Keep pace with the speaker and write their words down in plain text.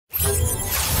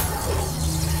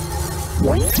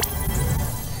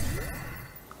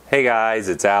Hey guys,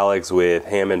 it's Alex with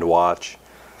Hammond Watch.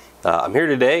 I'm here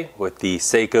today with the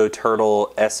Seiko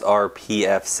Turtle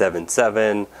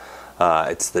SPRF77.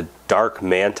 It's the Dark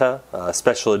Manta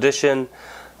special edition,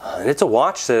 and it's a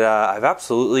watch that I've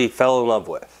absolutely fell in love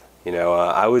with. You know,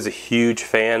 I was a huge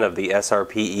fan of the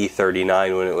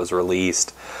SRP-E39 when it was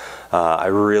released. I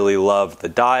really loved the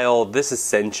dial. This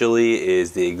essentially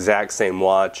is the exact same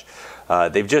watch.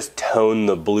 They've just toned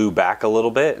the blue back a little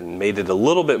bit and made it a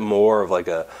little bit more of like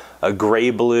a gray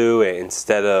blue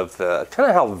instead of kind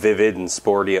of how vivid and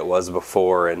sporty it was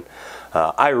before. And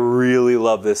I really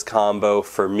love this combo.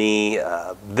 For me,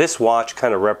 this watch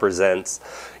kind of represents,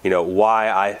 you know, why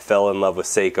I fell in love with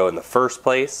Seiko in the first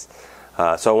place.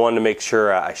 So I wanted to make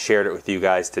sure I shared it with you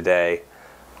guys today.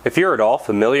 If you're at all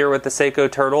familiar with the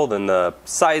Seiko Turtle, then the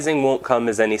sizing won't come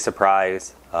as any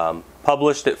surprise.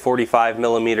 Published at 45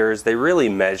 millimeters, they really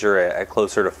measure at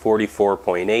closer to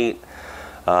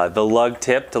 44.8. The lug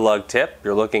tip to lug tip,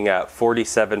 you're looking at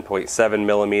 47.7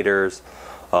 millimeters.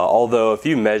 Although if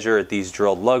you measure at these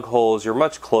drilled lug holes, you're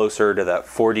much closer to that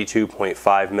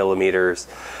 42.5 millimeters.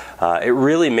 It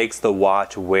really makes the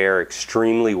watch wear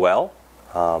extremely well.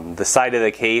 The side of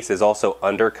the case is also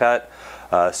undercut.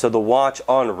 So the watch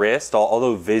on wrist,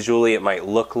 although visually it might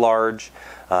look large,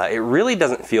 it really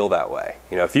doesn't feel that way.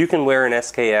 You know, if you can wear an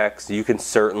SKX, you can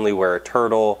certainly wear a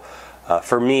Turtle.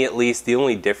 For me at least, the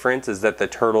only difference is that the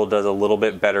Turtle does a little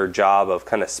bit better job of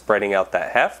kind of spreading out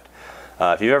that heft.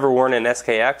 If you've ever worn an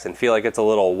SKX and feel like it's a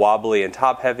little wobbly and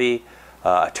top heavy,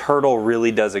 a Turtle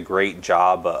really does a great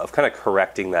job of kind of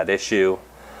correcting that issue.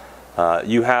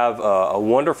 You have a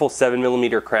wonderful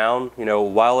 7mm crown. You know,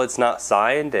 while it's not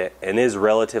signed and is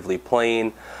relatively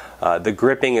plain, the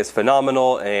gripping is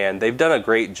phenomenal, and they've done a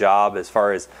great job as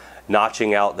far as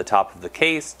notching out the top of the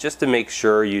case just to make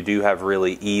sure you do have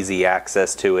really easy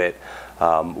access to it.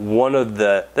 One of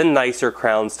the nicer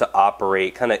crowns to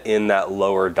operate kind of in that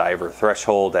lower diver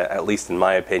threshold, at least in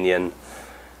my opinion.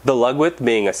 The lug width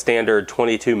being a standard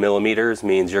 22 millimeters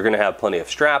means you're going to have plenty of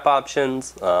strap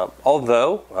options.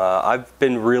 Although I've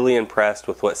been really impressed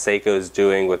with what Seiko is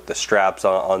doing with the straps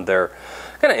on their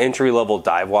kind of entry-level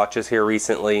dive watches here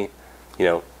recently. You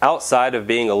know, outside of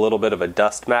being a little bit of a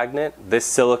dust magnet, this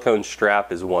silicone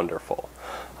strap is wonderful.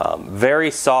 Very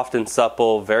soft and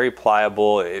supple, very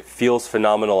pliable. It feels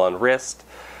phenomenal on wrist.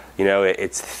 You know,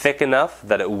 it's thick enough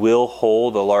that it will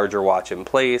hold a larger watch in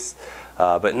place,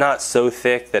 but not so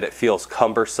thick that it feels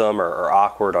cumbersome or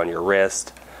awkward on your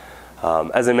wrist.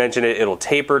 As I mentioned, it'll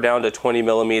taper down to 20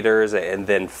 millimeters and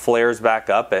then flares back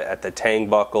up at the tang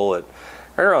buckle at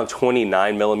right around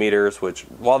 29 millimeters, which,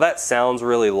 while that sounds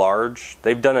really large,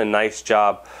 they've done a nice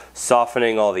job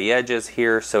softening all the edges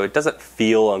here so it doesn't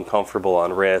feel uncomfortable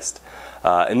on wrist,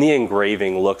 and the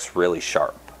engraving looks really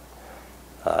sharp.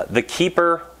 The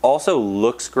keeper also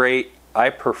looks great. I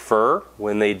prefer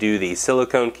when they do the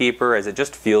silicone keeper, as it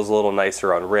just feels a little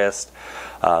nicer on wrist.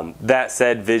 That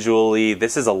said, visually,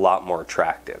 this is a lot more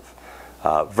attractive.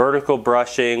 Vertical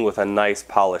brushing with a nice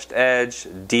polished edge,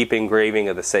 deep engraving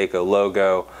of the Seiko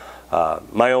logo.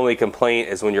 My only complaint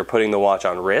is when you're putting the watch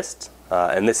on wrist,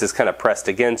 and this is kind of pressed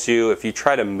against you. If you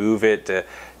try to move it to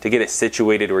get it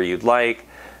situated where you'd like,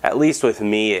 at least with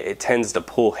me, it tends to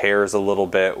pull hairs a little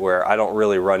bit, where I don't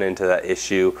really run into that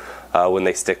issue when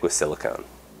they stick with silicone.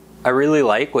 I really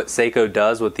like what Seiko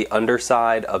does with the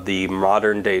underside of the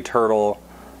modern day Turtle.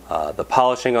 The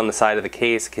polishing on the side of the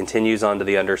case continues onto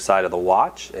the underside of the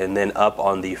watch and then up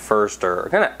on the first or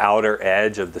kind of outer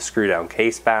edge of the screw down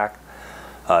case back.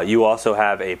 You also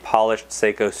have a polished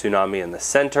Seiko Tsunami in the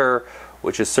center,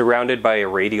 which is surrounded by a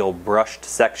radial brushed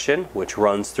section which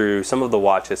runs through some of the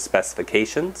watch's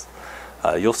specifications.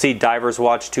 You'll see Diver's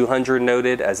Watch 200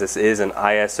 noted, as this is an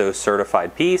ISO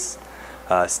certified piece.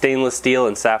 Stainless steel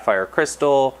and sapphire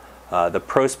crystal, the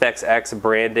Prospex X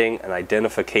branding and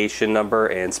identification number,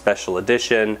 and special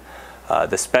edition.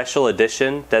 The special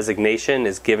edition designation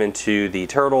is given to the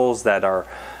Turtles that are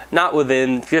not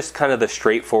within just kind of the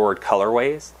straightforward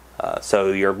colorways.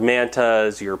 So your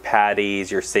Mantas, your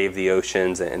Patties, your Save the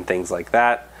Oceans, and things like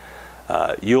that.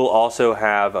 You'll also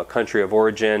have a country of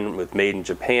origin with Made in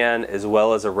Japan, as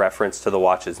well as a reference to the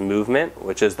watch's movement,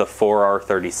 which is the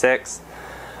 4R36.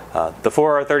 The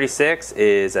 4R36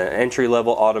 is an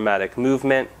entry-level automatic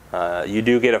movement. You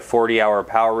do get a 40-hour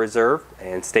power reserve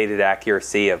and stated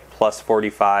accuracy of plus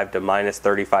 45 to minus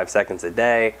 35 seconds a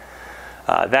day.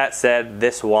 That said,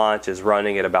 this watch is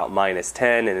running at about minus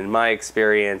 10, and in my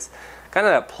experience, kind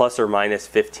of that plus or minus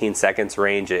 15 seconds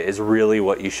range is really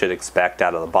what you should expect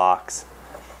out of the box.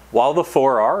 While the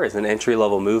 4R is an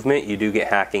entry-level movement, you do get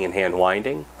hacking and hand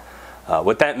winding.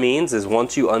 What that means is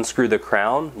once you unscrew the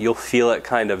crown, you'll feel it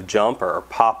kind of jump or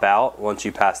pop out once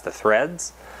you pass the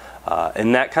threads.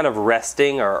 And that kind of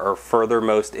resting or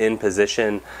furthermost in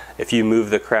position, if you move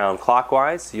the crown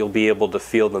clockwise, you'll be able to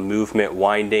feel the movement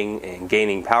winding and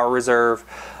gaining power reserve.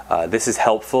 This is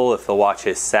helpful if the watch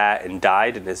has sat and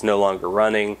died and is no longer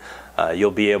running.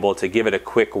 You'll be able to give it a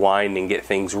quick wind and get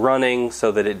things running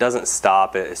so that it doesn't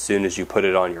stop as soon as you put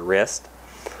it on your wrist.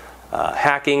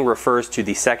 Hacking refers to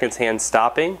the seconds hand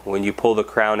stopping when you pull the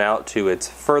crown out to its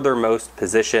furthermost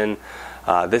position.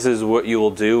 This is what you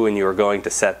will do when you are going to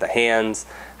set the hands.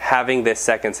 Having this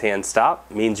seconds hand stop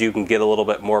means you can get a little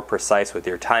bit more precise with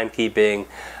your timekeeping,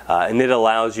 and it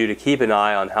allows you to keep an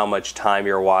eye on how much time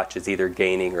your watch is either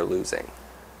gaining or losing.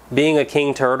 Being a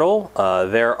King Turtle,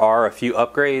 there are a few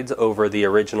upgrades over the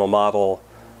original model,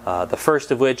 the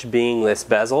first of which being this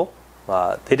bezel.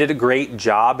 They did a great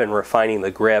job in refining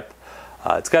the grip.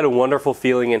 It's got a wonderful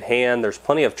feeling in hand. There's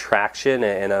plenty of traction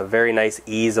and a very nice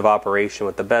ease of operation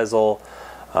with the bezel,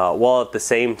 while at the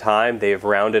same time they've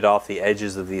rounded off the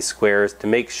edges of these squares to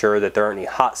make sure that there aren't any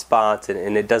hot spots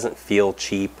and it doesn't feel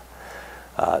cheap.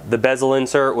 The bezel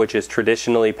insert, which is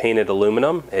traditionally painted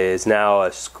aluminum, is now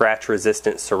a scratch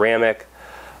resistant ceramic.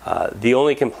 The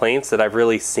only complaints that I've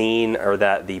really seen are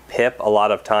that the pip a lot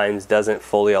of times doesn't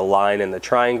fully align in the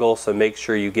triangle, so make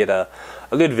sure you get a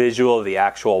good visual of the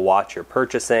actual watch you're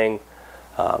purchasing.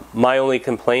 My only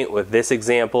complaint with this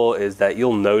example is that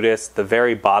you'll notice the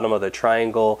very bottom of the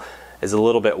triangle is a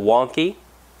little bit wonky.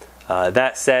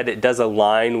 That said, it does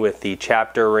align with the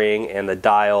chapter ring and the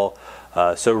dial,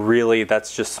 so really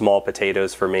that's just small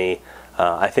potatoes for me.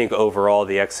 I think overall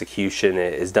the execution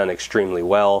is done extremely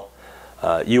well.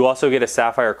 You also get a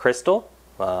sapphire crystal.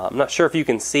 I'm not sure if you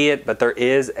can see it, but there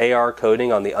is AR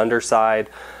coating on the underside.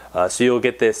 So you'll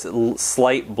get this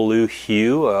slight blue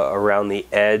hue around the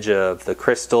edge of the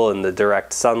crystal in the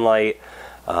direct sunlight.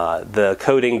 The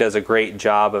coating does a great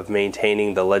job of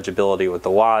maintaining the legibility with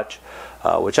the watch,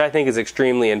 which I think is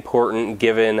extremely important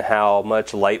given how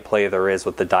much light play there is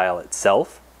with the dial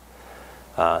itself.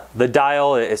 The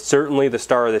dial is certainly the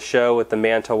star of the show with the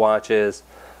Manta watches.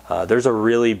 There's a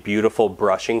really beautiful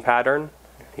brushing pattern.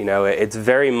 You know, it's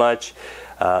very much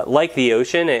like the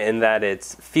Ocean in that it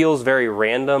feels very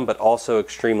random but also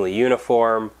extremely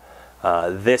uniform.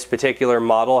 This particular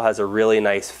model has a really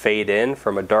nice fade in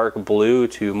from a dark blue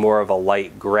to more of a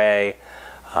light gray.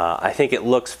 I think it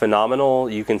looks phenomenal.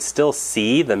 You can still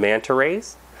see the manta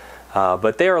rays,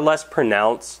 but they are less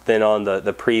pronounced than on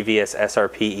the previous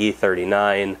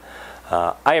SPRF77.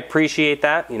 I appreciate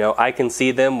that. You know, I can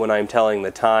see them when I'm telling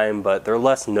the time, but they're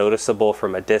less noticeable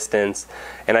from a distance,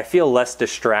 and I feel less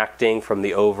distracting from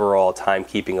the overall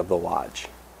timekeeping of the watch.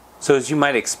 So as you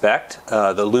might expect,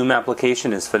 the lume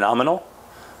application is phenomenal.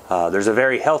 There's a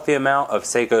very healthy amount of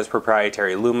Seiko's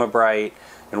proprietary LumaBright,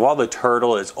 and while the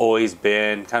Turtle has always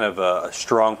been kind of a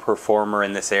strong performer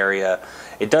in this area,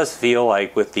 it does feel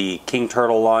like with the King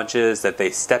Turtle launches that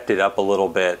they stepped it up a little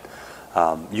bit.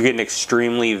 You get an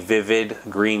extremely vivid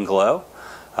green glow,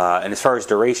 and as far as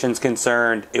duration is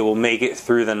concerned, it will make it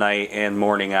through the night and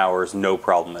morning hours no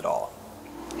problem at all.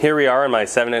 Here we are in my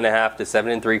 7.5 to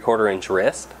 7 3/4 inch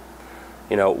wrist.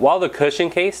 You know, while the cushion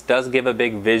case does give a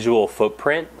big visual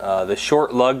footprint, the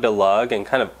short lug to lug and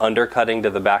kind of undercutting to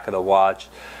the back of the watch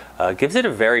gives it a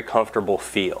very comfortable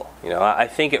feel. You know, I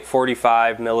think at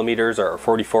 45 millimeters or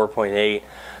 44.8,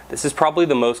 this is probably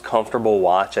the most comfortable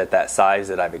watch at that size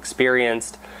that I've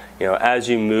experienced. You know, as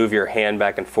you move your hand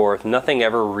back and forth, nothing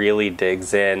ever really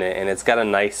digs in, and it's got a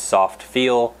nice soft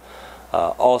feel.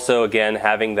 Also, again,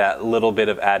 having that little bit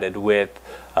of added width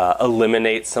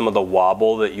eliminates some of the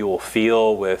wobble that you will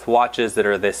feel with watches that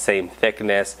are this same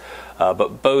thickness,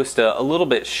 but boast a little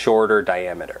bit shorter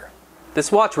diameter. This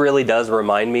watch really does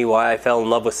remind me why I fell in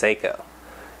love with Seiko.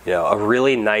 You know, a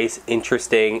really nice,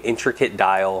 interesting, intricate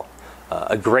dial,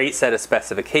 a great set of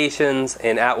specifications,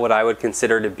 and at what I would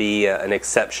consider to be an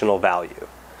exceptional value.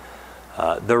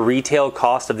 The retail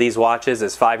cost of these watches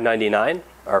is $599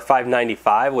 or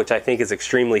 $595, which I think is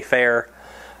extremely fair.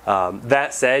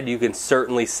 That said, you can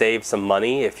certainly save some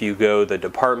money if you go the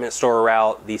department store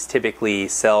route. These typically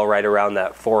sell right around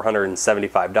that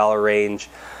 $475 range.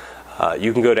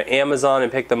 You can go to Amazon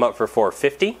and pick them up for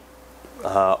 $450.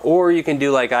 Or you can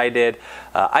do like I did.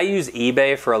 I use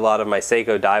eBay for a lot of my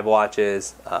Seiko dive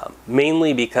watches,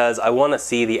 mainly because I want to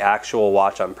see the actual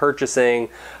watch I'm purchasing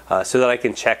so that I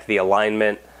can check the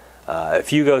alignment.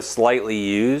 If you go slightly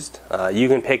used, you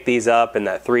can pick these up in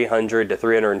that $300 to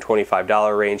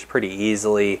 $325 range pretty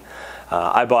easily.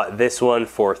 I bought this one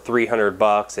for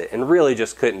 $300 and really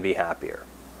just couldn't be happier.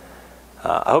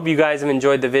 I hope you guys have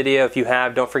enjoyed the video. If you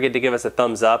have, don't forget to give us a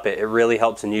thumbs up. It really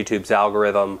helps in YouTube's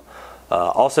algorithm.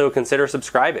 Also, consider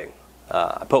subscribing.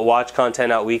 I put watch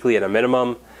content out weekly at a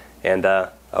minimum, and I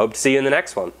hope to see you in the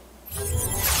next one.